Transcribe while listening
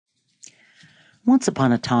Once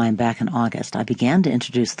upon a time, back in August, I began to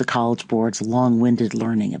introduce the College Board's long-winded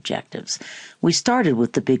learning objectives. We started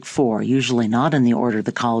with the big four, usually not in the order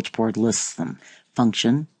the College Board lists them: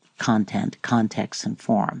 function, content, context, and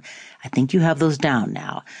form. I think you have those down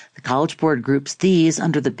now. The College Board groups these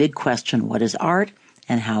under the big question, what is art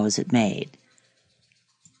and how is it made?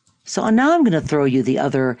 So now I'm going to throw you the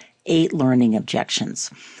other 8 learning objections.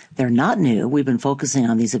 They're not new. We've been focusing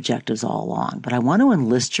on these objectives all along, but I want to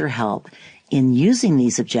enlist your help in using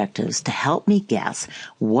these objectives to help me guess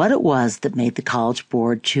what it was that made the College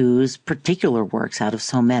Board choose particular works out of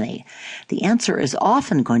so many. The answer is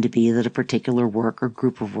often going to be that a particular work or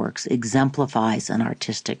group of works exemplifies an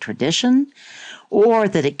artistic tradition, or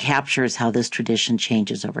that it captures how this tradition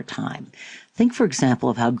changes over time. Think, for example,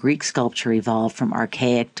 of how Greek sculpture evolved from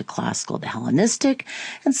archaic to classical to Hellenistic,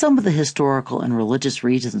 and some of the historical and religious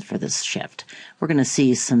reasons for this shift. We're going to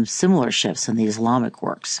see some similar shifts in the Islamic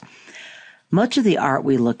works. Much of the art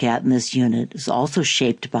we look at in this unit is also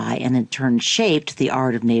shaped by and in turn shaped the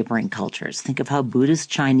art of neighboring cultures. Think of how Buddhist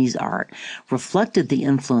Chinese art reflected the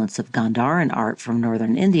influence of Gandharan art from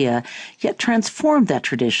northern India, yet transformed that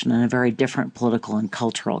tradition in a very different political and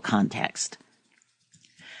cultural context.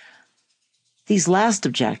 These last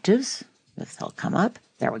objectives, if they'll come up,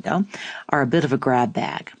 there we go, are a bit of a grab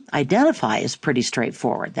bag. Identify is pretty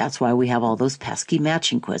straightforward. That's why we have all those pesky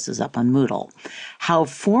matching quizzes up on Moodle. How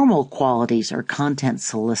formal qualities or content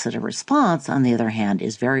solicit a response, on the other hand,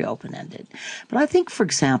 is very open-ended. But I think, for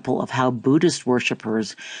example, of how Buddhist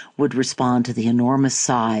worshippers would respond to the enormous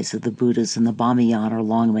size of the Buddhas in the Bamiyan or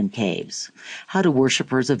Longmen caves. How do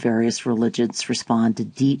worshippers of various religions respond to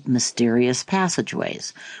deep, mysterious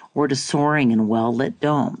passageways, or to soaring in well-lit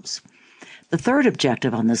domes? The third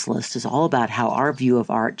objective on this list is all about how our view of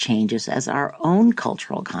art changes as our own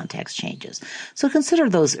cultural context changes. So consider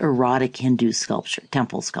those erotic Hindu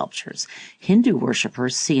temple sculptures. Hindu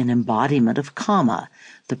worshippers see an embodiment of kama,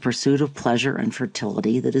 the pursuit of pleasure and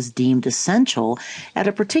fertility that is deemed essential at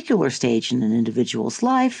a particular stage in an individual's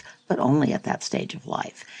life, but only at that stage of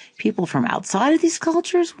life. People from outside of these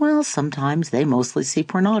cultures, well, sometimes they mostly see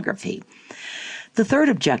pornography. The third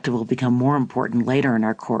objective will become more important later in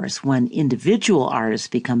our course when individual artists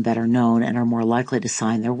become better known and are more likely to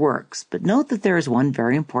sign their works. But note that there is one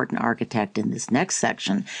very important architect in this next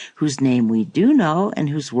section whose name we do know and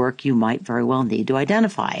whose work you might very well need to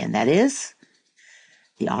identify, and that is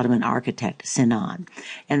the Ottoman architect Sinan.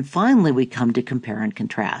 And finally, we come to compare and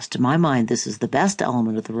contrast. To my mind, this is the best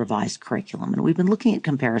element of the revised curriculum, and we've been looking at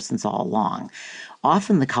comparisons all along.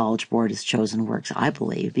 Often the College Board has chosen works, I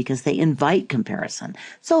believe, because they invite comparison.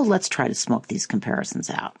 So let's try to smoke these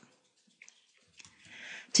comparisons out.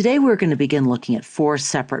 Today we're going to begin looking at 4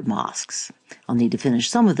 separate mosques. I'll need to finish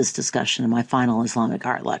some of this discussion in my final Islamic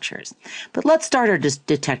art lectures. But let's start our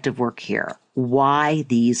detective work here. Why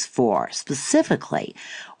these 4? Specifically,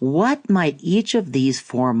 what might each of these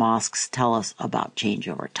 4 mosques tell us about change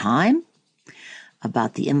over time,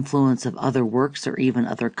 about the influence of other works or even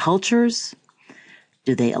other cultures?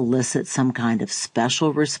 Do they elicit some kind of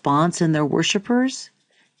special response in their worshippers?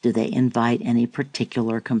 Do they invite any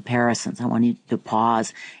particular comparisons? I want you to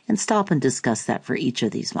pause and stop and discuss that for each of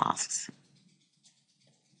these mosques.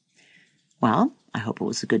 Well, I hope it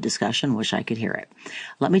was a good discussion. Wish I could hear it.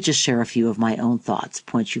 Let me just share a few of my own thoughts,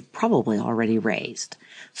 points you've probably already raised.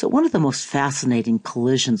 So one of the most fascinating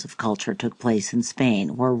collisions of culture took place in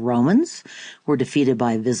Spain, where Romans were defeated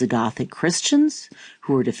by Visigothic Christians,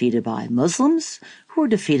 who were defeated by Muslims, who were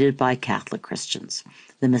defeated by Catholic Christians.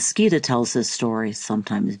 The Mesquita tells this story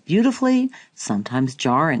sometimes beautifully, sometimes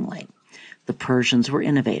jarringly. The Persians were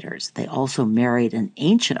innovators. They also married an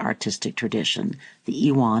ancient artistic tradition, the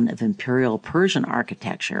Iwan of imperial Persian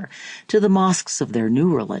architecture, to the mosques of their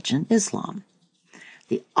new religion, Islam.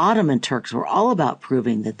 The Ottoman Turks were all about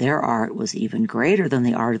proving that their art was even greater than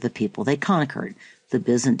the art of the people they conquered, the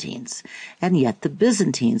Byzantines. And yet the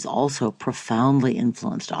Byzantines also profoundly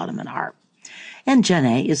influenced Ottoman art. And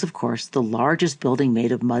Djenne is, of course, the largest building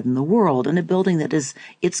made of mud in the world, and a building that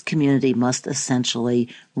its community must essentially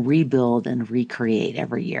rebuild and recreate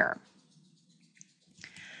every year.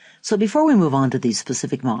 So before we move on to these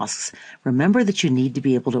specific mosques, remember that you need to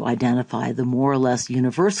be able to identify the more or less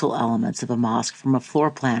universal elements of a mosque from a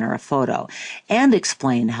floor plan or a photo, and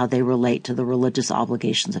explain how they relate to the religious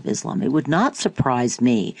obligations of Islam. It would not surprise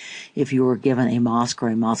me if you were given a mosque or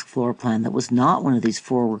a mosque floor plan that was not one of these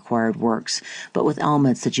 4 required works, but with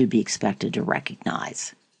elements that you'd be expected to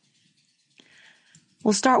recognize.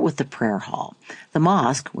 We'll start with the prayer hall. The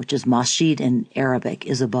mosque, which is masjid in Arabic,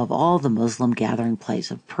 is above all the Muslim gathering place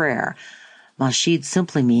of prayer. Masjid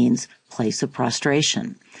simply means place of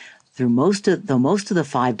prostration. Though most of the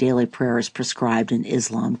 5 daily prayers prescribed in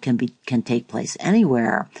Islam can take place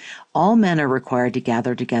anywhere, all men are required to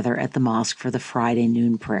gather together at the mosque for the Friday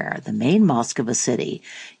noon prayer. The main mosque of a city,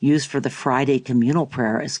 used for the Friday communal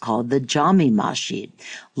prayer, is called the Jami Masjid,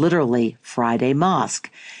 literally Friday mosque.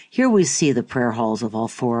 Here we see the prayer halls of all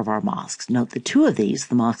 4 of our mosques. Note that 2 of these,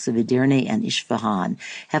 the mosques of Edirne and Ishahan,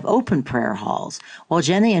 have open prayer halls, while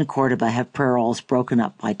Djenne and Cordoba have prayer halls broken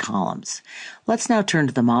up by columns. Let's now turn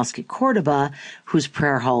to the Mosque at Cordoba, whose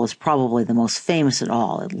prayer hall is probably the most famous at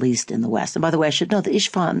all, at least in the West. And by the way, I should note that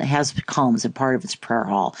Isfahan has columns in part of its prayer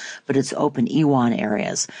hall, but its open Iwan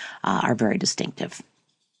areas are very distinctive.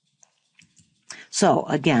 So,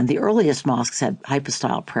 again, the earliest mosques had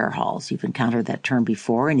hypostyle prayer halls. You've encountered that term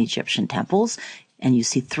before in Egyptian temples, and you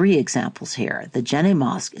see 3 examples here. The Djenne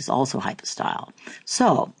Mosque is also hypostyle.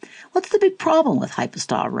 So, what's the big problem with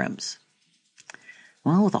hypostyle rooms?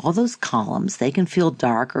 Well, with all those columns, they can feel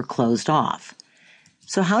dark or closed off.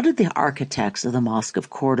 So how did the architects of the Mosque of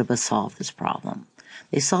Cordoba solve this problem?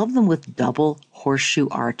 They solved them with double horseshoe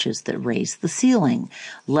arches that raise the ceiling,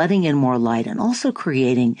 letting in more light and also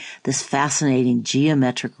creating this fascinating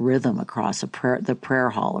geometric rhythm across the prayer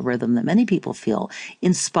hall, a rhythm that many people feel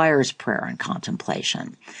inspires prayer and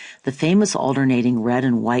contemplation. The famous alternating red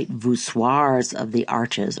and white voussoirs of the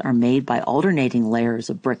arches are made by alternating layers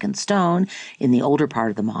of brick and stone in the older part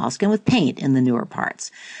of the mosque and with paint in the newer parts.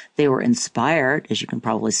 They were inspired, as you can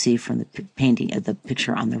probably see from the painting of the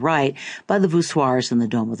picture on the right, by the voussoirs in the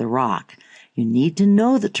Dome of the Rock. You need to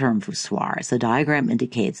know the term voussoir, as the diagram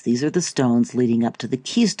indicates these are the stones leading up to the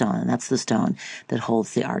keystone, and that's the stone that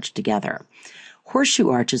holds the arch together. Horseshoe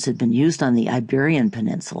arches had been used on the Iberian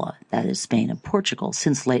Peninsula, that is Spain and Portugal,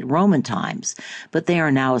 since late Roman times, but they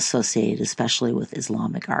are now associated especially with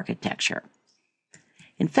Islamic architecture.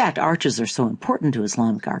 In fact, arches are so important to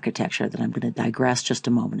Islamic architecture that I'm going to digress just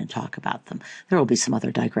a moment and talk about them. There will be some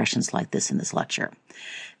other digressions like this in this lecture.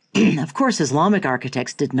 Of course, Islamic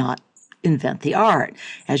architects did not invent the art.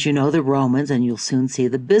 As you know, the Romans, and you'll soon see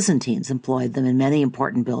the Byzantines, employed them in many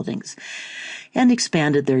important buildings and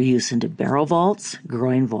expanded their use into barrel vaults,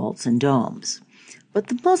 groin vaults, and domes. But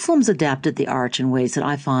the Muslims adapted the arch in ways that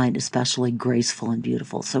I find especially graceful and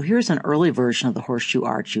beautiful. So here's an early version of the horseshoe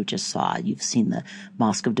arch you just saw. You've seen the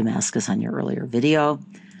Mosque of Damascus on your earlier video.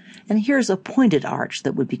 And here's a pointed arch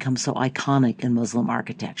that would become so iconic in Muslim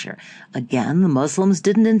architecture. Again, the Muslims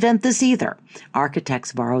didn't invent this either.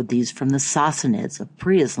 Architects borrowed these from the Sassanids of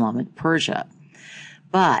pre-Islamic Persia.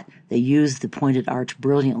 But they used the pointed arch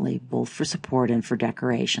brilliantly, both for support and for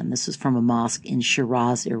decoration. This is from a mosque in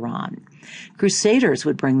Shiraz, Iran. Crusaders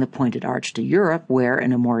would bring the pointed arch to Europe, where,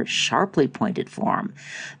 in a more sharply pointed form,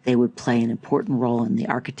 they would play an important role in the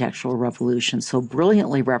architectural revolution, so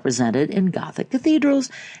brilliantly represented in Gothic cathedrals.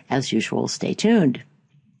 As usual, stay tuned.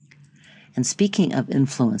 And speaking of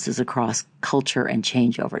influences across culture and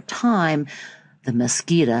change over time, the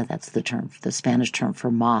mezquita, that's the Spanish term for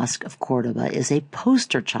mosque of Cordoba, is a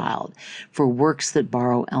poster child for works that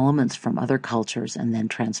borrow elements from other cultures and then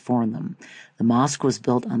transform them. The mosque was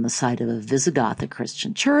built on the site of a Visigothic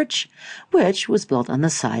Christian church, which was built on the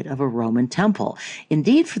site of a Roman temple.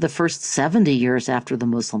 Indeed, for the first 70 years after the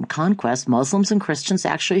Muslim conquest, Muslims and Christians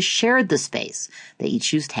actually shared the space. They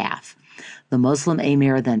each used half. The Muslim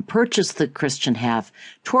emir then purchased the Christian half,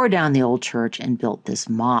 tore down the old church, and built this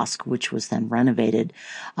mosque, which was then renovated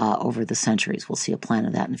over the centuries. We'll see a plan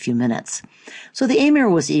of that in a few minutes. So the emir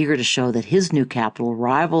was eager to show that his new capital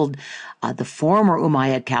rivaled the former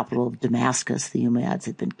Umayyad capital of Damascus. The Umayyads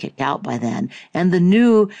had been kicked out by then, and the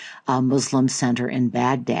new Muslim center in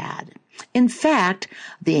Baghdad. In fact,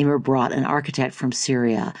 the emir brought an architect from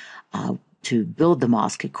Syria to build the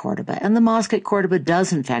mosque at Cordoba, and the mosque at Cordoba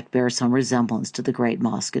does in fact bear some resemblance to the Great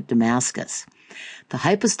Mosque at Damascus. The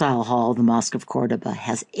hypostyle hall of the Mosque of Cordoba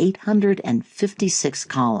has 856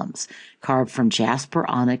 columns carved from jasper,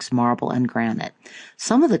 onyx, marble, and granite.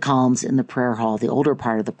 Some of the columns in the prayer hall, the older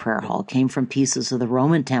part of the prayer hall, came from pieces of the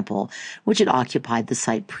Roman temple which had occupied the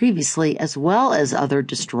site previously, as well as other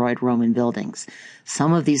destroyed Roman buildings.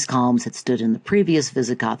 Some of these columns had stood in the previous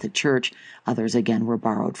Visigothic church, others again were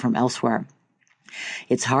borrowed from elsewhere.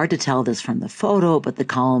 It's hard to tell this from the photo, but the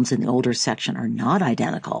columns in the older section are not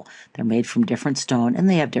identical. They're made from different stone, and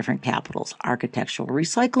they have different capitals. Architectural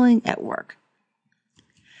recycling at work.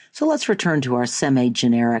 So let's return to our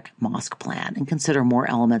semi-generic mosque plan and consider more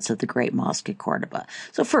elements of the Great Mosque at Cordoba.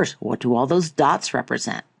 So first, what do all those dots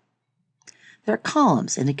represent? There are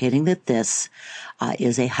columns indicating that this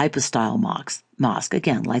is a hypostyle mosque,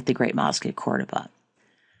 again, like the Great Mosque at Cordoba.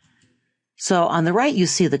 So on the right, you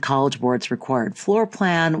see the College Board's required floor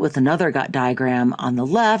plan with another diagram on the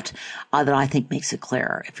left that I think makes it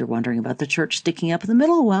clearer. If you're wondering about the church sticking up in the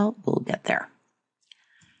middle, well, we'll get there.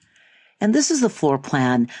 And this is the floor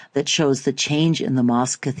plan that shows the change in the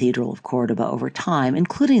Mosque Cathedral of Cordoba over time,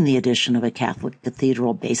 including the addition of a Catholic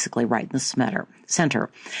cathedral basically right in the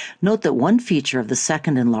center. Note that one feature of the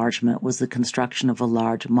second enlargement was the construction of a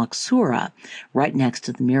large maksura right next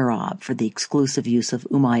to the mihrab for the exclusive use of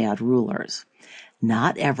Umayyad rulers.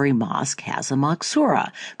 Not every mosque has a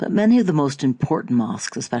maksura, but many of the most important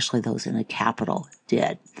mosques, especially those in a capital,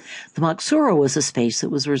 did. The maksura was a space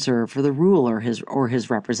that was reserved for the ruler or his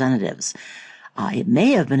representatives. It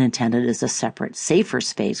may have been intended as a separate, safer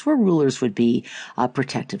space where rulers would be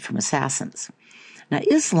protected from assassins. Now,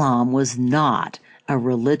 Islam was not a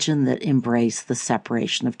religion that embraced the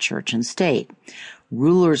separation of church and state.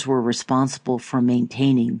 Rulers were responsible for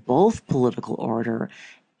maintaining both political order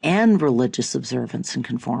and religious observance and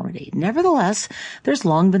conformity. Nevertheless, there's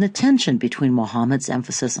long been a tension between Muhammad's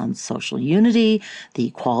emphasis on social unity, the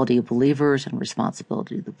equality of believers and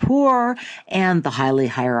responsibility of the poor, and the highly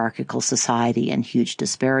hierarchical society and huge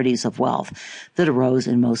disparities of wealth that arose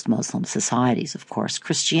in most Muslim societies. Of course,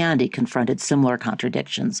 Christianity confronted similar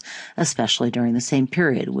contradictions, especially during the same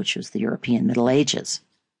period, which was the European Middle Ages.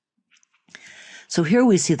 So here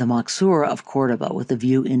we see the Maksura of Cordoba with a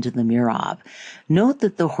view into the mihrab. Note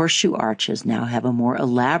that the horseshoe arches now have a more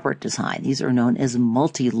elaborate design. These are known as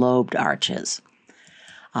multi-lobed arches.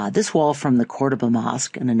 This wall from the Cordoba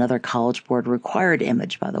Mosque, and another College Board required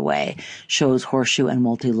image, by the way, shows horseshoe and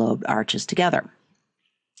multi-lobed arches together.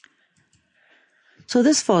 So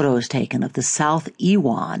this photo is taken of the South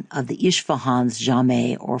Iwan of the Ishahan's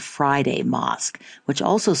Jame or Friday Mosque, which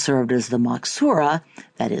also served as the Maksura,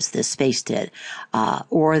 that is, this space did,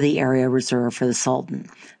 or the area reserved for the Sultan.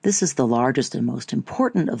 This is the largest and most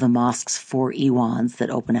important of the mosque's 4 Iwans that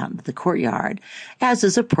open out into the courtyard, as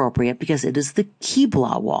is appropriate because it is the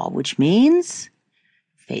Qibla wall, which means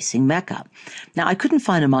facing Mecca. Now, I couldn't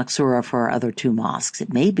find a maksura for our other 2 mosques.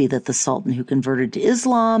 It may be that the Sultan who converted to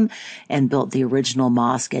Islam and built the original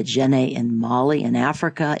mosque at Djenne in Mali in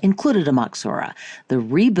Africa included a maksura. The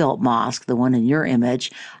rebuilt mosque, the one in your image,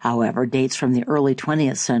 however, dates from the early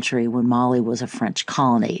 20th century when Mali was a French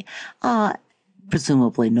colony.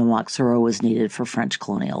 Presumably, no maksura was needed for French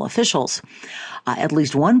colonial officials. At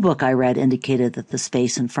least one book I read indicated that the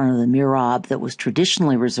space in front of the mihrab that was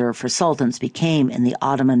traditionally reserved for sultans became, in the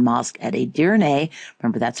Ottoman mosque at Edirne,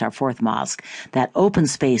 remember that's our 4th mosque, that open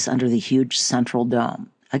space under the huge central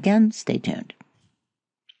dome. Again, stay tuned.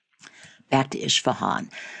 Back to Isfahan.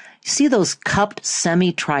 You see those cupped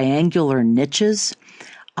semi-triangular niches?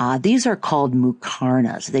 These are called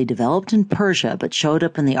muqarnas. They developed in Persia, but showed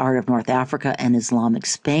up in the art of North Africa and Islamic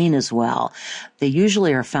Spain as well. They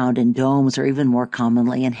usually are found in domes or even more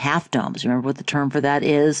commonly in half domes. Remember what the term for that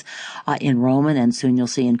is in Roman and soon you'll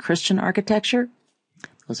see in Christian architecture?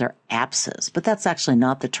 Those are apses, but that's actually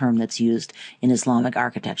not the term that's used in Islamic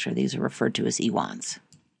architecture. These are referred to as iwans.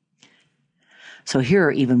 So here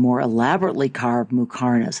are even more elaborately carved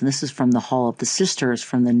muqarnas, and this is from the Hall of the Sisters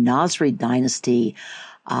from the Nasrid dynasty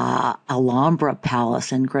Alhambra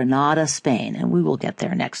Palace in Granada, Spain, and we will get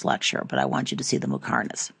there next lecture, but I want you to see the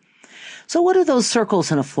muqarnas. So what do those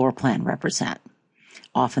circles in a floor plan represent?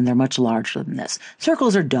 Often they're much larger than this.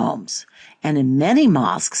 Circles are domes, and in many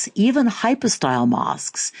mosques, even hypostyle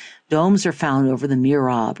mosques, domes are found over the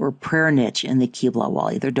mihrab or prayer niche in the Qibla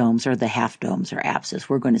wall, either domes or the half domes or apses.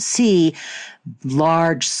 We're going to see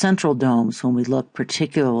large central domes when we look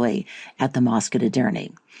particularly at the Mosque at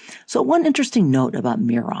Edirne. So one interesting note about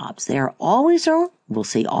mihrabs, they are always, or we'll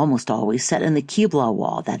see almost always, set in the Qibla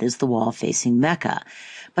wall, that is the wall facing Mecca.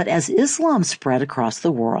 But as Islam spread across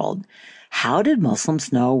the world, how did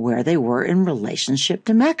Muslims know where they were in relationship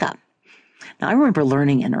to Mecca? Now, I remember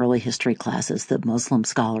learning in early history classes that Muslim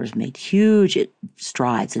scholars made huge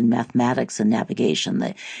strides in mathematics and navigation.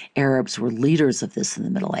 The Arabs were leaders of this in the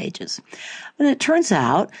Middle Ages. And it turns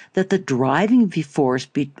out that the driving force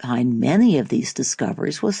behind many of these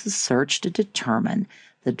discoveries was the search to determine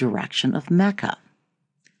the direction of Mecca.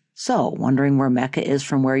 So, wondering where Mecca is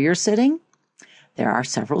from where you're sitting? There are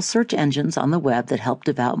several search engines on the web that help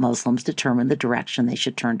devout Muslims determine the direction they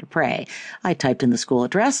should turn to pray. I typed in the school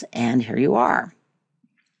address, and here you are.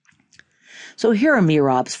 So here are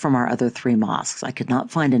mihrabs from our other 3 mosques. I could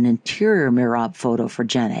not find an interior mihrab photo for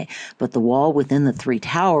Djenne, but the wall within the 3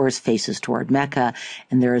 towers faces toward Mecca,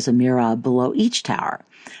 and there is a mihrab below each tower.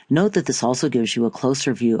 Note that this also gives you a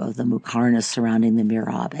closer view of the muqarnas surrounding the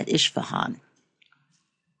mihrab at Isfahan.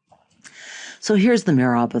 So So here's the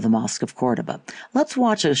mihrab of the Mosque of Cordoba. Let's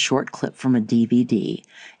watch a short clip from a DVD,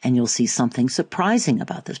 and you'll see something surprising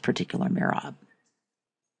about this particular mihrab.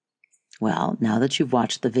 Well, now that you've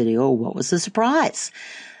watched the video, what was the surprise?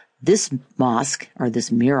 This mosque, or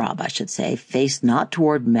this mihrab, I should say, faced not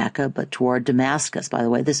toward Mecca, but toward Damascus. By the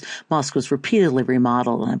way, this mosque was repeatedly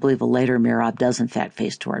remodeled, and I believe a later mihrab does, in fact,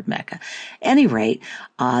 face toward Mecca. At any rate,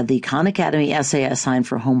 the Khan Academy essay assigned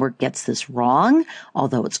for homework gets this wrong,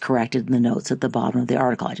 although it's corrected in the notes at the bottom of the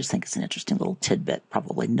article. I just think it's an interesting little tidbit,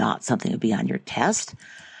 probably not something to be on your test.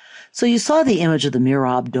 So you saw the image of the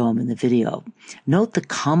mihrab dome in the video. Note the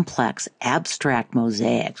complex abstract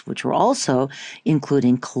mosaics, which were also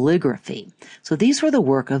including calligraphy. So these were the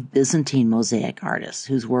work of Byzantine mosaic artists,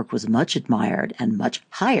 whose work was much admired and much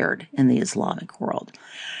hired in the Islamic world.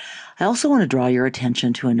 I also want to draw your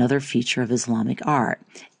attention to another feature of Islamic art,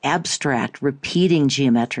 abstract repeating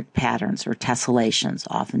geometric patterns or tessellations,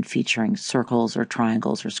 often featuring circles or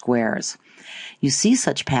triangles or squares. You see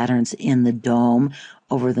such patterns in the dome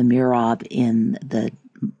over the mihrab in the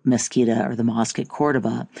Mesquita or the Mosque at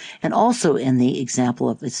Cordoba, and also in the example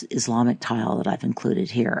of this Islamic tile that I've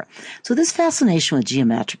included here. So this fascination with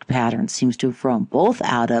geometric patterns seems to have grown both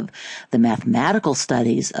out of the mathematical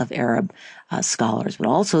studies of Arab scholars, but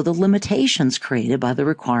also the limitations created by the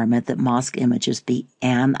requirement that mosque images be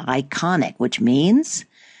aniconic, which means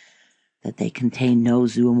that they contain no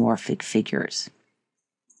zoomorphic figures.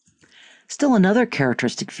 Still, another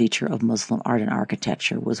characteristic feature of Muslim art and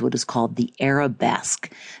architecture was what is called the arabesque,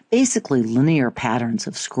 basically linear patterns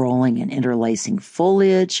of scrolling and interlacing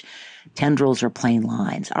foliage, tendrils, or plain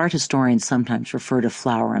lines. Art historians sometimes refer to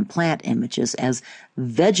flower and plant images as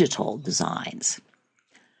vegetal designs.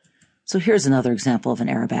 So here's another example of an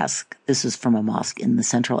arabesque. This is from a mosque in the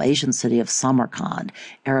Central Asian city of Samarkand.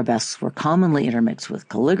 Arabesques were commonly intermixed with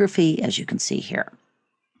calligraphy, as you can see here.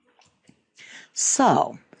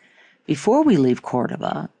 So, before we leave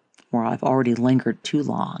Cordoba, where I've already lingered too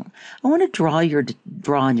long, I want to draw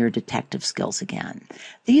on your detective skills again.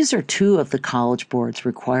 These are two of the College Board's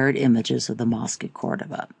required images of the Mosque at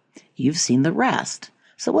Cordoba. You've seen the rest.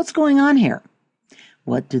 So what's going on here?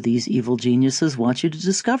 What do these evil geniuses want you to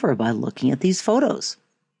discover by looking at these photos?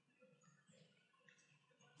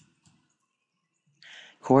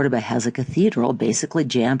 Cordoba has a cathedral basically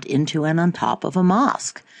jammed into and on top of a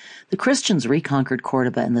mosque. The Christians reconquered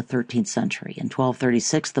Cordoba in the 13th century. In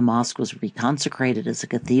 1236, the mosque was reconsecrated as a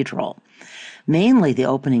cathedral. Mainly, the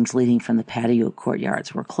openings leading from the patio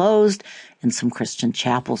courtyards were closed, and some Christian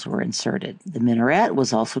chapels were inserted. The minaret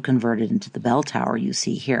was also converted into the bell tower you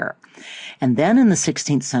see here. And then in the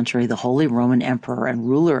 16th century, the Holy Roman Emperor and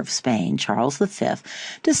ruler of Spain, Charles V,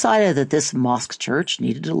 decided that this mosque church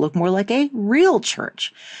needed to look more like a real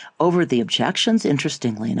church, over the objections,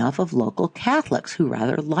 interestingly enough, of local Catholics who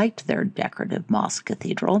rather liked their decorative mosque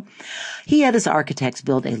cathedral. He had his architects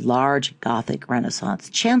build a large Gothic Renaissance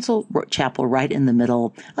chapel right in the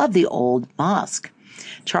middle of the old mosque.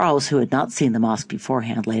 Charles, who had not seen the mosque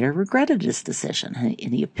beforehand, later regretted his decision,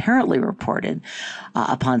 and he apparently reported,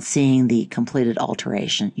 upon seeing the completed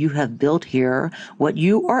alteration, "You have built here what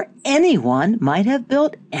you or anyone might have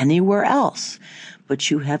built anywhere else,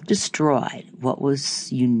 but you have destroyed what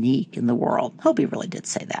was unique in the world." Hope he really did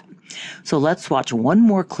say that. So let's watch one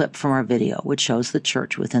more clip from our video, which shows the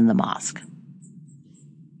church within the mosque.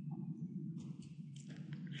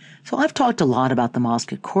 So I've talked a lot about the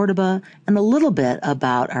Mosque at Cordoba and a little bit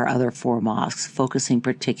about our other four mosques, focusing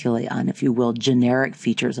particularly on, if you will, generic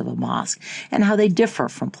features of a mosque and how they differ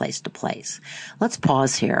from place to place. Let's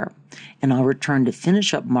pause here, and I'll return to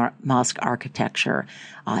finish up mosque architecture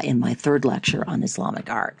in my third lecture on Islamic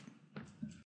art.